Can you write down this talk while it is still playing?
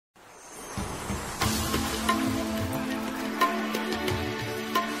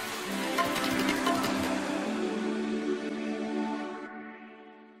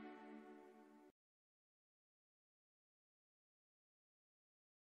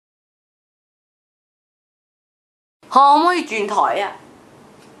可唔可以轉台啊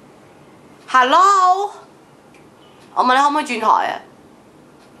 ？Hello， 我問你可唔可以轉台啊？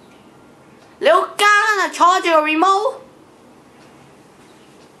你好奸啊！坐住個 remote。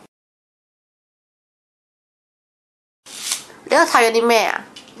你喺度睇緊啲咩啊？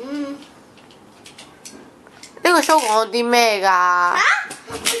呢個 show 講啲咩㗎？咪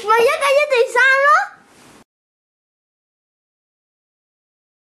1+1等於3咯。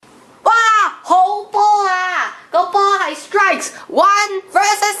哇！好波啊！個波係 strikes 1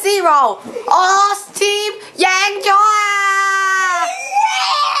 versus 0， 我 team 贏咗啊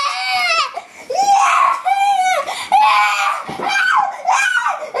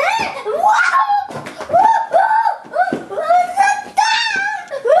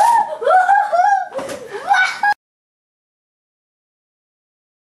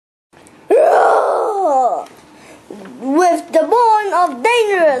！With the bond of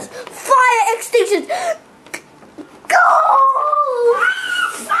dangerous fire extinction, go!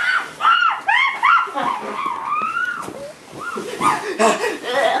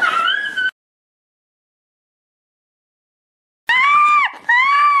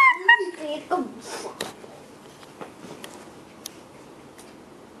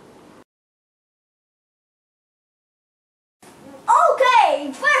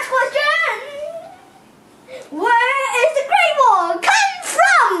 Okay, first question. Where is the Great Wall come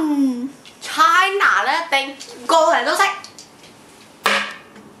from? China 咧，定個人都識。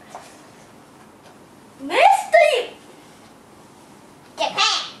Mr.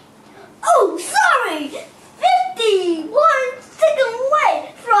 Japan. Oh, sorry. 51 second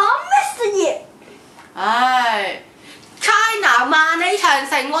away from Mr. Yip. 唉 ，China 萬里長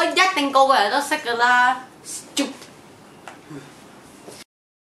城，我一定個人都識㗎啦。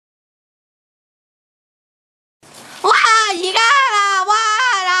哇！而家啦，哇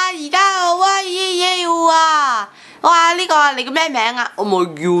啦！而家哇要啊！哇！呢個你叫咩名啊？我冇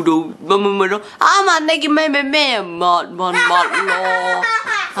叫到乜咯。啊問你叫咩乜咯？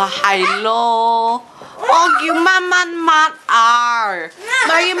啊係咯，我叫乜啊，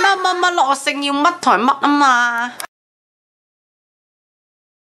咪叫乜咯，我姓要乜同乜啊嘛。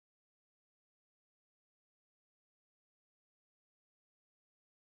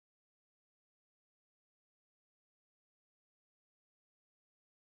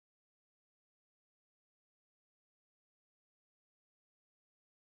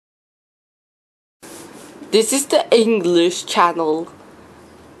This is the English channel.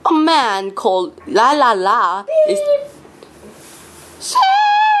 A man called La La La is.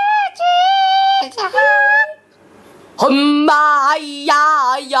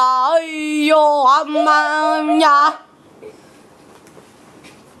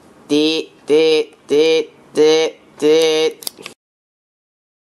 Dit.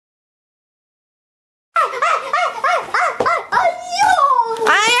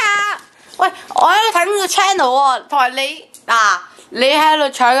 喂，我喺度睇呢個 channel 喎，同埋你你喺度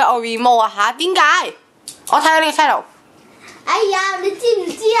搶緊我 remote 啊嚇？點解？我睇緊呢個 channel。哎呀，你知唔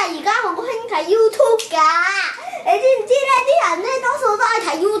知啊？而家好興睇 YouTube 㗎，你知唔知咧？啲人咧多數都係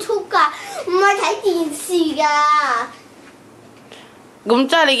睇 YouTube 㗎，唔係睇電視㗎。咁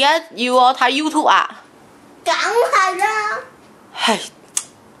即係你而家要我睇 YouTube 啊？梗係啦。係。